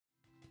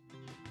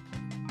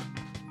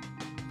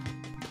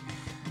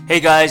Hey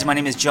guys, my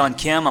name is John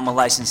Kim. I'm a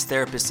licensed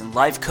therapist and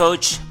life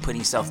coach,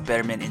 putting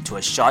self-betterment into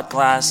a shot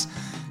glass.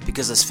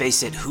 Because let's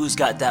face it, who's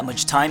got that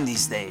much time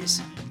these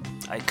days?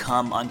 I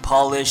come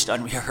unpolished,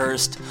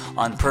 unrehearsed,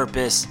 on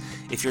purpose.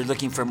 If you're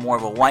looking for more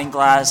of a wine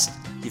glass,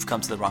 you've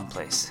come to the wrong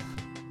place.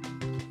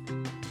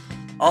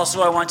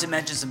 Also, I want to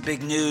mention some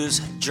big news.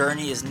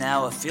 Journey is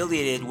now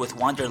affiliated with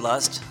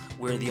Wanderlust.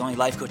 We're the only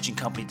life coaching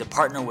company to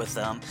partner with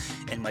them,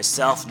 and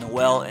myself,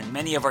 Noel, and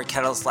many of our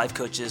Catalyst life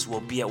coaches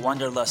will be at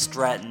Wanderlust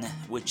Stratton,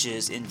 which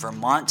is in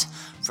Vermont,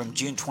 from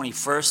June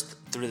 21st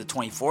through the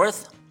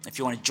 24th. If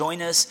you want to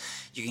join us,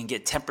 you can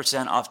get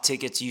 10% off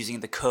tickets using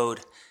the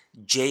code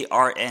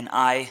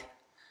JRNI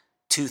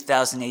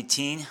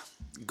 2018.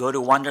 Go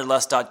to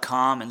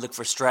wanderlust.com and look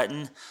for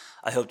Stratton.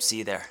 I hope to see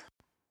you there.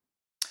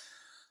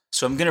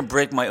 So I'm going to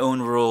break my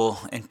own rule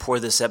and pour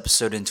this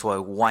episode into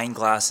a wine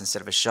glass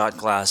instead of a shot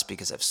glass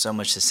because I have so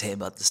much to say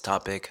about this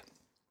topic.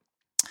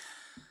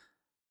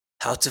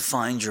 How to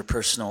find your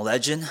personal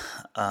legend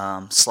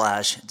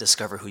 /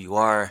 discover who you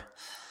are.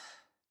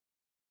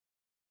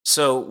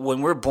 So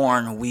when we're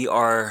born, we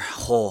are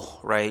whole,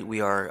 right? We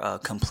are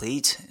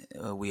complete.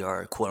 We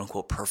are quote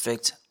unquote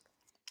perfect.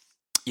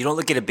 You don't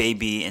look at a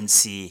baby and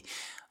see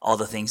all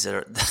the things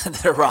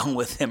that are wrong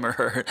with him or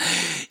her.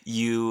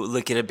 You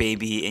look at a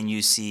baby and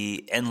you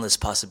see endless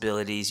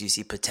possibilities. You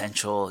see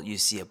potential. You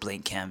see a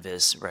blank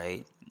canvas,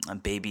 right?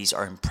 Babies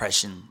are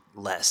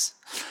impressionless.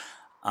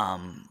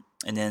 And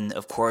then,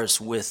 of course,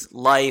 with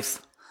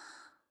life,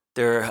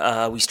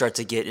 we start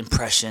to get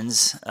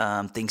impressions.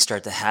 Things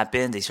start to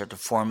happen. They start to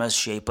form us,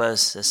 shape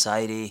us,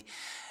 society.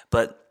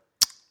 But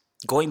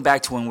going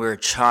back to when we were a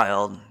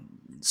child,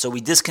 so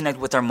we disconnect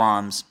with our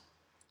moms,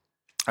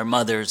 our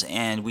mothers,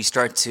 and we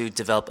start to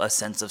develop a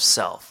sense of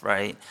self,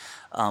 right?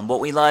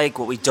 What we like,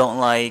 what we don't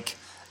like,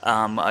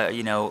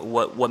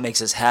 what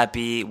makes us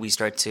happy. We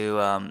start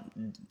to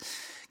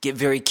get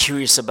very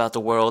curious about the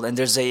world, and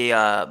there's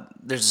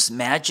this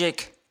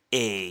magic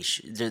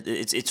age.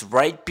 It's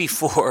right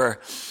before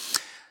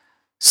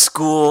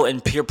school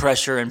and peer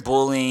pressure and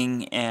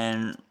bullying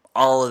and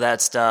all of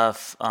that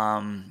stuff.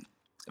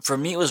 For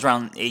me, it was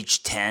around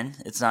age 10.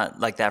 It's not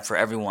like that for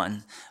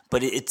everyone.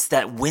 But it's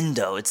that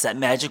window, it's that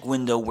magic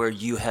window where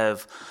you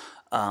have,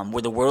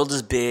 where the world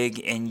is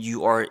big and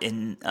you are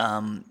in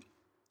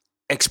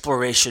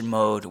exploration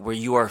mode, where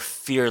you are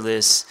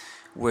fearless,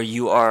 where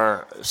you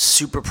are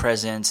super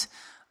present,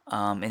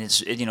 and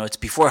it's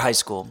before high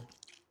school.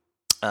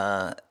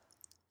 I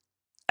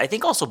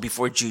think also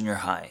before junior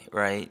high,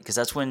 right? Because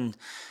that's when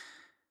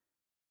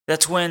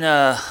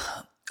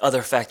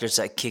other factors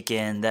that kick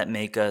in that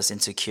make us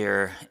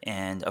insecure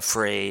and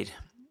afraid.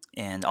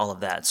 And all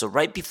of that. So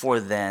right before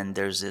then,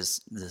 there's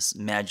this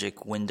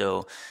magic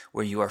window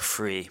where you are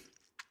free.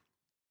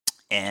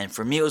 And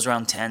for me, it was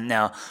around 10.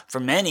 Now, for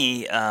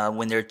many,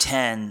 when they're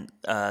 10,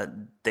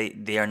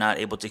 they are not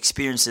able to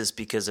experience this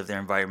because of their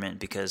environment,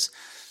 because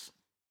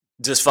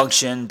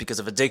dysfunction, because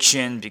of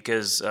addiction,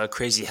 because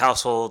crazy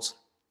households,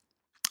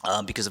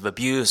 because of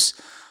abuse.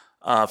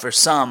 For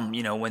some,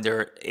 when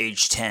they're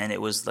age 10, it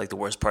was like the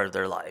worst part of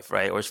their life,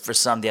 right? Or for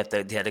some, they had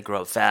to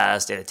grow up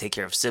fast, they had to take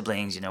care of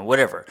siblings,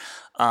 whatever.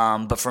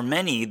 But for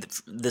many,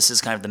 this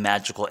is kind of the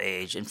magical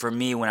age. And for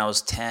me, when I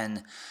was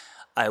 10,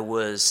 I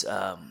was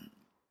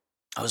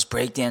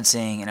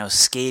breakdancing and I was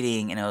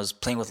skating and I was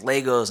playing with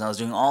Legos and I was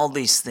doing all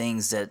these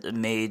things that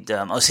made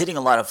I was hitting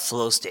a lot of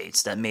flow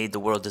states that made the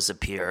world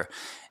disappear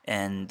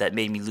and that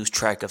made me lose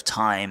track of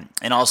time.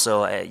 And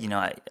also, at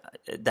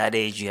that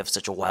age, you have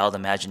such a wild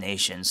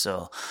imagination.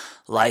 So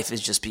life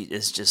is just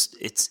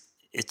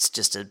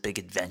a big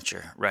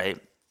adventure, right?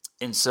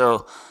 And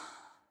so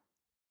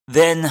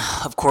then,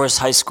 of course,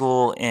 high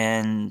school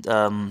and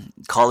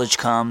college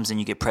comes, and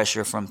you get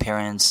pressure from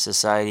parents,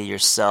 society,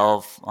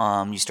 yourself.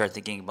 You start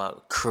thinking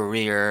about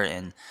career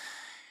and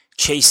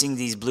chasing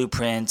these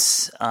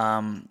blueprints.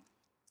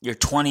 Your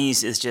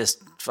 20s is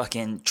just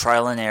fucking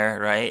trial and error,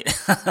 right?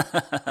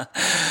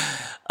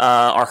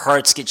 Our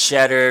hearts get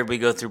shattered. We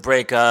go through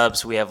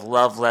breakups. We have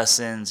love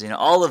lessons,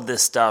 all of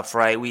this stuff,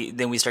 right?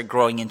 Then we start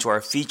growing into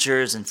our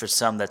features, and for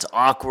some that's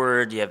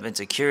awkward. You have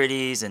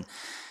insecurities, and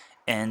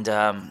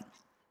then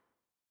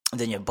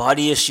you have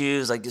body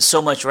issues. Like there's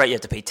so much, right? You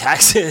have to pay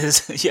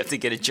taxes. You have to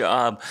get a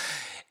job.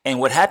 And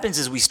what happens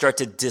is we start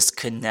to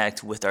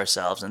disconnect with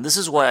ourselves. And this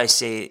is why I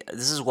say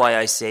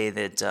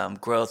that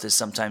growth is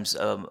sometimes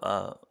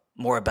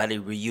more about a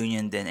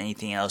reunion than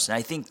anything else. And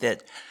I think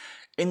that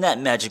in that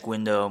magic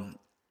window,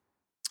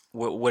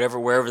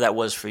 wherever that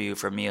was for you,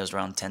 for me it was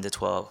around 10 to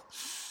 12,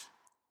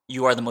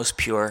 you are the most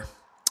pure.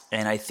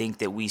 And I think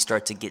that we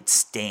start to get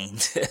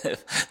stained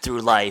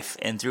through life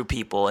and through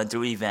people and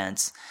through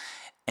events.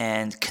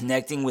 And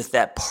connecting with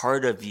that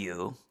part of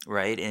you,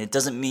 right? And it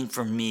doesn't mean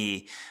for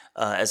me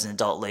as an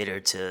adult later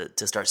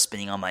to start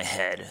spinning on my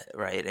head,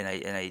 right? And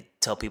I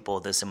tell people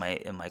this in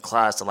my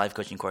class, the life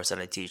coaching course that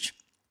I teach.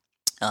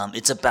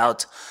 It's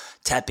about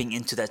tapping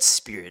into that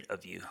spirit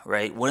of you,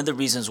 right? One of the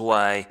reasons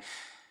why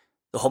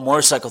the whole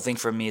motorcycle thing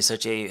for me is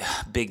such a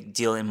big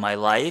deal in my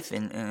life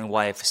and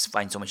why I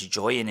find so much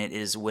joy in it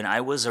is when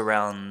I was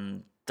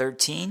around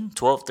 13,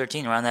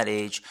 around that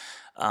age.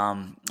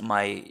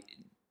 My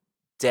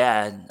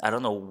dad, I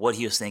don't know what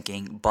he was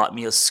thinking, bought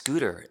me a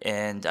scooter,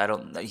 and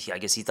I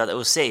guess he thought it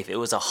was safe. It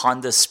was a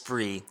Honda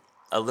Spree,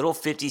 a little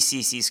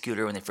 50cc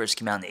scooter when they first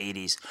came out in the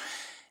 80s.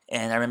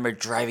 And I remember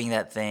driving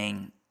that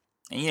thing,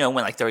 and it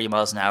went like 30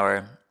 miles an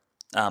hour.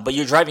 But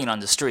you're driving it on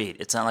the street.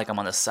 It's not like I'm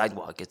on the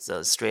sidewalk. It's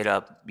a straight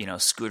up,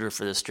 scooter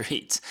for the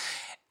streets.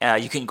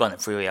 You couldn't go on the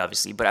freeway,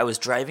 obviously, but I was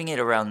driving it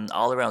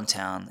all around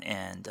town,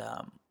 and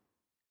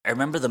I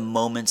remember the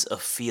moments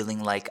of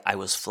feeling like I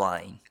was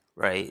flying,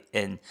 right?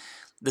 And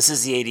this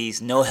is the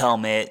 80s, no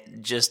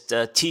helmet, just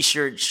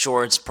t-shirt,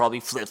 shorts, probably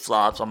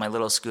flip-flops on my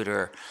little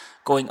scooter,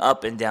 going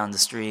up and down the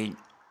street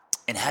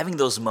and having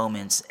those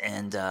moments.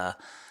 And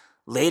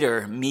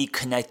later, me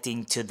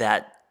connecting to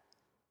that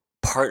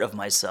part of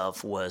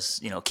myself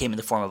was, came in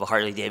the form of a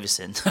Harley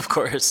Davidson, of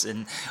course,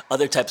 and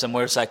other types of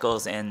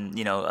motorcycles, and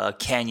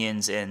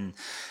canyons, and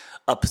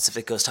up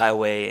Pacific Coast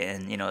Highway.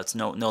 And it's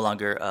no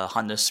longer a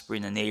Honda Spree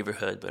in the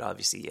neighborhood, but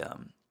obviously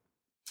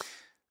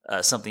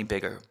something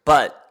bigger.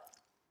 But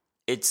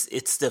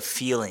it's the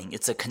feeling,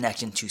 it's a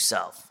connection to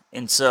self.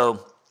 And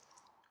so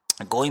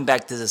going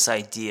back to this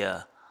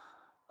idea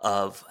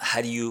of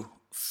how do you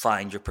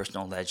find your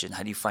personal legend,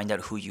 how do you find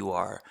out who you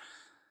are,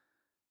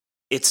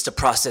 it's the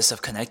process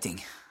of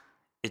connecting.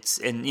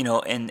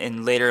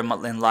 And later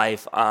in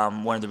life,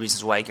 one of the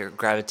reasons why I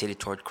gravitated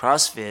toward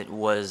CrossFit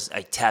was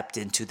I tapped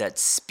into that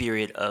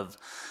spirit of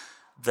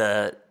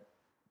the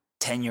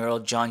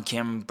 10-year-old John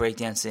Kim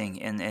breakdancing,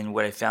 and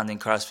what I found in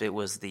CrossFit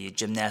was the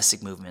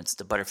gymnastic movements,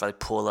 the butterfly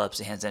pull-ups,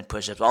 the handstand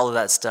push-ups, all of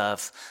that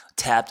stuff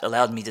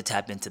allowed me to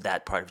tap into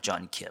that part of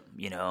John Kim,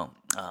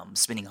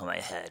 spinning on my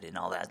head and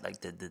all that, like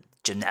the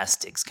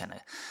gymnastics kind of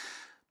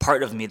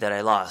part of me that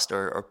I lost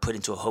or put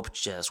into a hope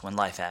chest when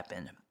life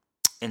happened.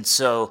 And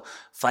so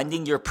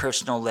finding your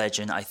personal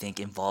legend, I think,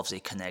 involves a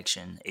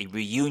connection, a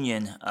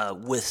reunion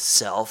with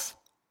self,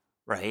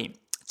 right?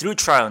 Through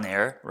trial and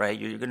error, right?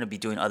 You're going to be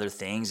doing other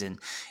things and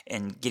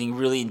getting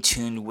really in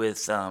tune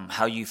with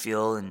how you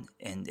feel and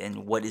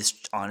what is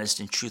honest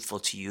and truthful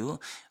to you.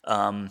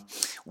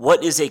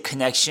 What is a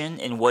connection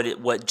and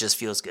what just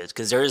feels good?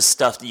 Because there is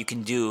stuff that you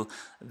can do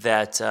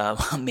that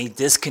may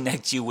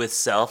disconnect you with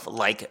self,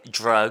 like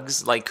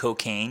drugs, like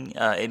cocaine.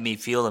 It may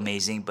feel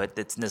amazing, but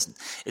it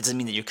doesn't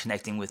mean that you're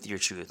connecting with your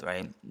truth,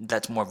 right?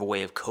 That's more of a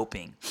way of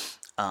coping.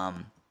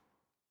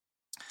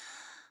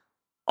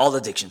 All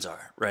addictions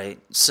are, right?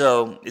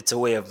 So it's a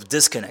way of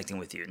disconnecting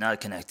with you, not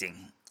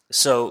connecting.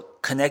 So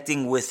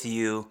connecting with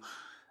you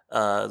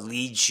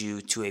leads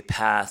you to a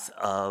path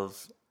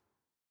of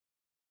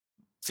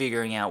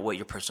figuring out what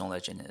your personal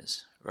legend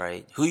is,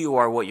 right? Who you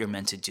are, what you're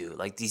meant to do.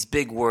 Like these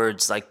big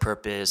words like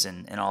purpose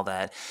and all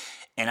that.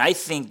 And I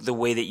think the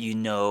way that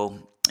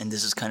and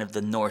this is kind of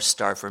the North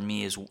Star for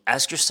me, is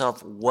ask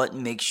yourself what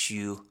makes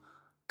you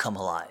come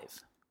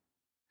alive.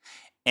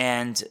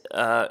 And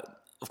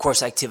of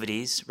course,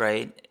 activities,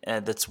 right?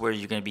 That's where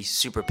you're going to be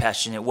super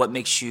passionate. What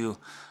makes you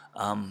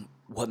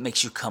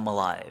come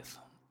alive?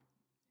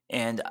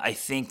 And I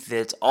think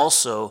that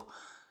also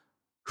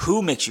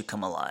who makes you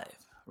come alive,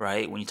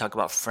 right? When you talk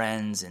about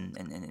friends and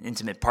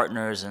intimate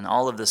partners and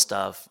all of this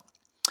stuff,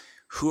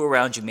 who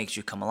around you makes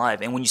you come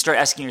alive? And when you start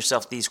asking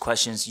yourself these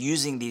questions,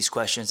 using these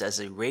questions as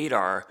a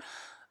radar,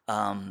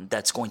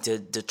 that's going to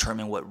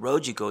determine what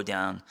road you go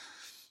down.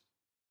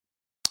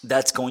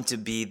 That's going to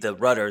be the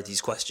rudder,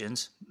 these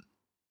questions.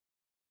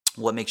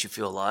 What makes you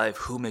feel alive?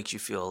 Who makes you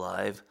feel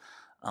alive?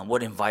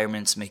 What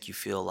environments make you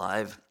feel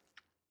alive?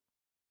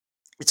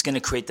 It's going to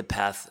create the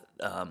path.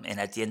 And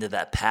at the end of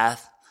that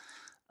path,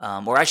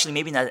 or actually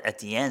maybe not at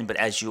the end, but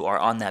as you are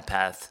on that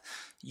path,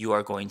 you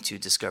are going to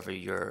discover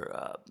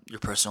your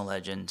personal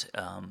legend,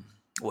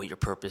 what your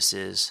purpose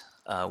is,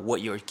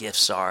 what your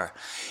gifts are.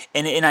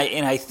 And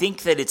I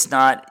think that it's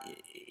not,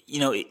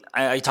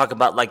 I talk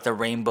about like the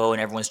rainbow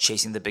and everyone's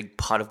chasing the big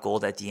pot of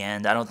gold at the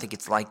end. I don't think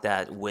it's like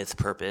that with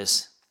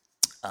purpose.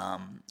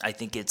 I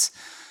think it's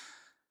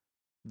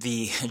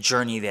the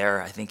journey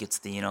there. I think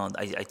it's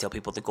I tell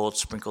people the gold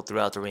sprinkled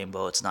throughout the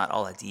rainbow. It's not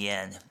all at the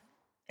end.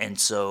 And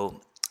so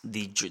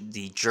the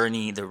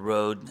journey, the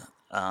road,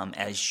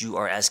 as you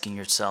are asking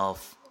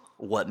yourself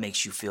what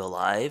makes you feel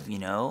alive,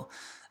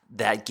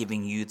 that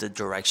giving you the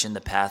direction,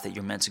 the path that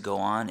you're meant to go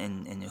on,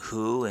 and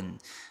who and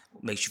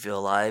makes you feel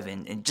alive,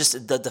 and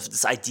just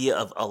this idea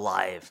of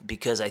alive,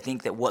 because I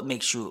think that what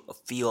makes you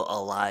feel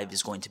alive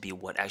is going to be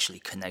what actually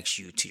connects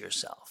you to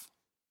yourself.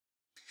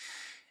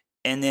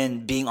 And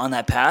then being on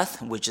that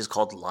path, which is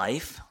called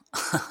life,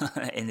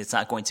 and it's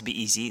not going to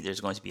be easy. There's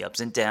going to be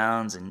ups and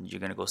downs, and you're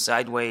going to go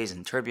sideways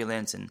and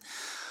turbulence, and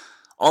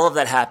all of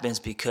that happens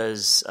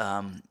because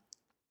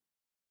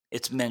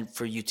it's meant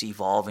for you to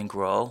evolve and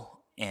grow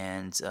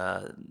and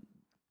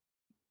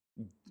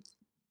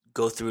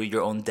go through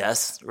your own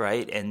deaths,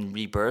 right, and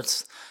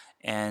rebirths.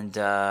 And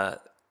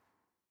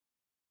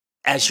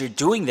as you're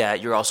doing that,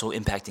 you're also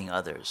impacting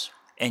others.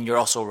 And you're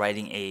also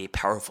writing a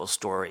powerful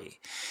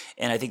story.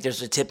 And I think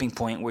there's a tipping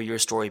point where your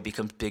story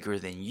becomes bigger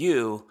than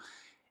you.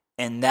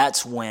 And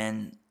that's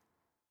when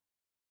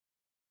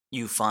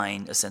you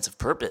find a sense of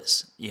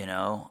purpose.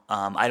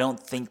 I don't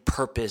think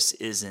purpose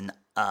is an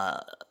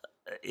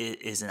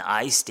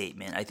I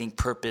statement. I think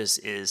purpose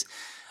is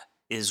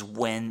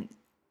when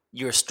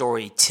your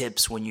story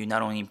tips, when you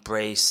not only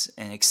embrace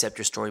and accept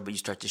your story, but you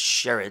start to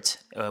share it,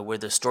 where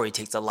your story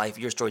takes a life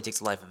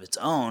of its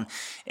own,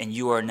 and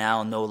you are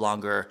now no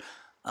longer,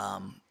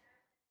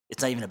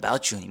 it's not even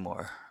about you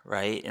anymore,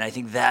 right? And I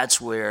think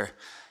that's where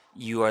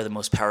you are the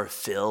most power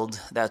filled.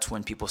 That's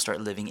when people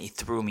start living a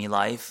through me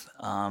life.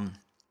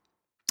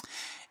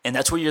 And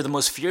that's where you're the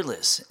most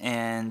fearless.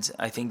 And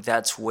I think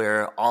that's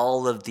where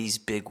all of these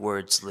big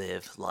words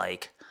live,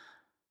 like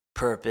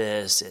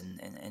purpose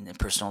and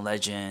personal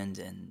legend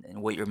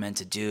and what you're meant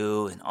to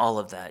do and all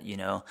of that,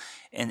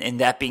 And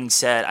that being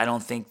said, I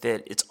don't think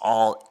that it's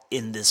all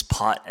in this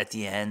pot at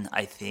the end.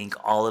 I think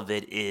all of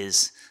it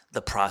is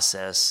the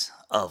process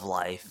of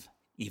life,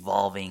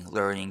 evolving,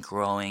 learning,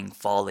 growing,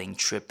 falling,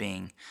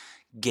 tripping,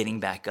 getting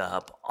back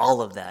up.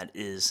 All of that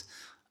is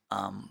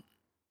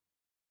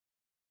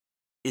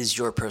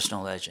your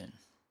personal legend,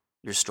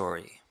 your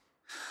story.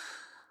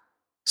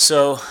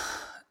 So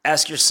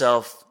ask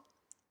yourself,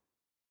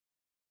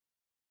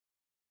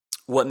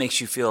 what makes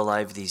you feel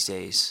alive these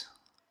days?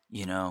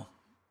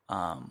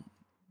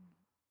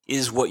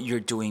 Is what you're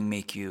doing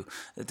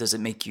does it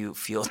make you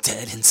feel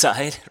dead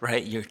inside,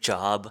 right? Your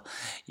job,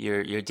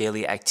 your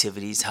daily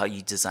activities, how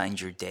you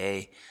designed your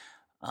day.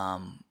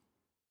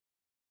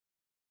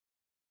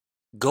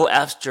 Go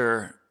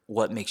after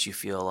what makes you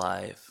feel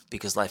alive,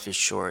 because life is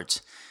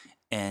short,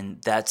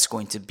 and that's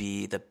going to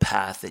be the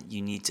path that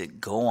you need to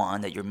go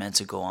on, that you're meant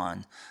to go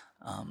on,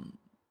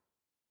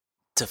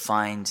 to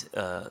find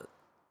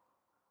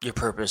your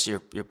purpose, your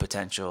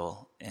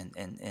potential,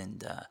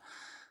 and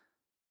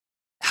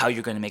how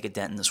you're going to make a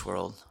dent in this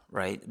world,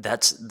 right?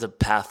 That's the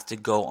path to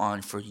go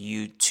on for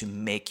you to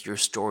make your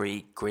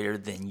story greater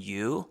than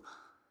you,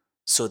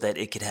 so that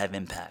it could have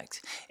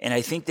impact. And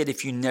I think that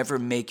if you never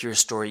make your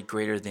story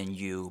greater than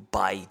you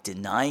by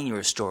denying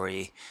your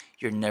story,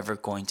 you're never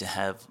going to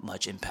have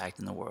much impact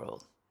in the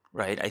world,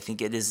 right? I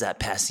think it is that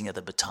passing of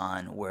the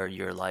baton where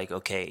you're like,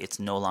 okay, it's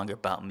no longer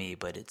about me,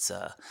 but it's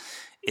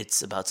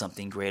about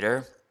something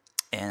greater.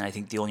 And I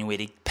think the only way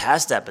to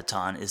pass that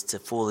baton is to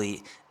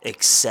fully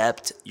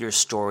accept your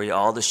story,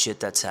 all the shit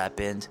that's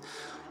happened,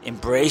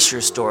 embrace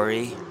your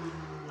story,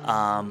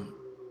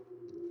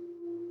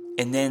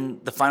 and then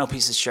the final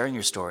piece is sharing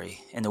your story.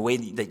 And the way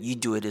that you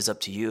do it is up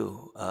to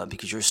you,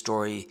 because your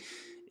story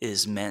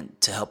is meant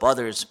to help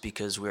others,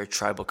 because we're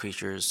tribal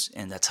creatures,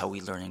 and that's how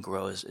we learn and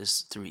grow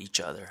is through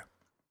each other.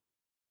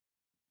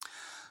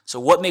 So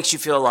what makes you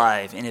feel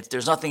alive? And if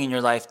there's nothing in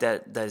your life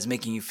that is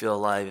making you feel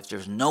alive, if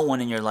there's no one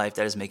in your life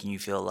that is making you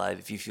feel alive,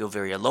 if you feel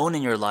very alone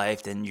in your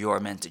life, then you are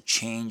meant to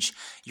change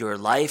your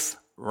life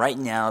right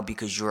now,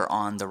 because you're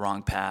on the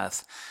wrong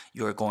path.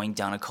 You're going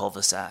down a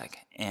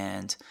cul-de-sac.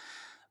 And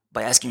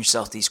by asking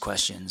yourself these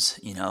questions,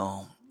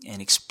 and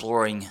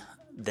exploring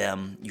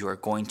them, you are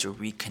going to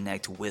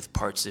reconnect with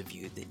parts of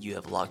you that you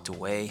have locked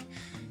away.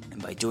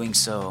 And by doing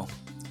so,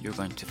 you're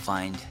going to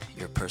find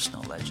your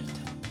personal legend.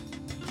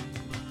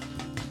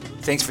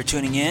 Thanks for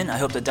tuning in. I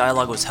hope the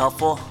dialogue was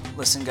helpful.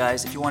 Listen,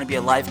 guys, if you want to be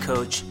a life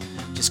coach,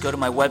 just go to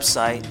my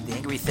website,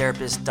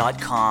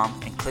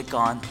 theangrytherapist.com, and click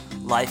on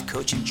Life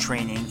Coaching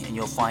Training, and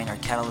you'll find our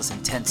Catalyst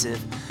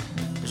Intensive.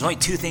 There's only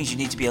 2 things you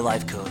need to be a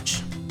life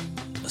coach: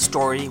 a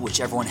story,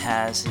 which everyone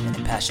has, and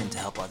a passion to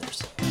help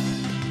others.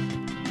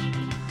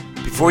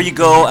 Before you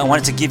go, I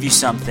wanted to give you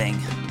something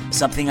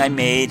I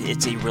made.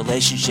 It's a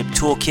relationship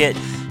toolkit,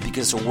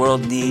 because the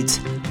world needs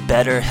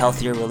better,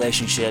 healthier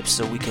relationships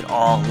so we could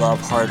all love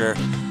harder.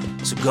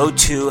 So go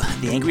to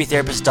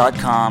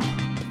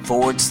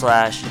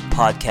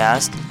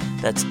theangrytherapist.com/podcast.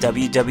 That's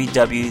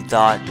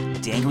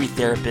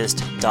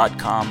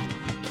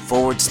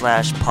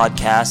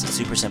www.theangrytherapist.com/podcast. It's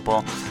super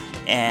simple.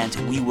 And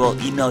we will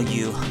email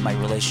you my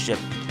relationship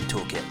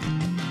toolkit.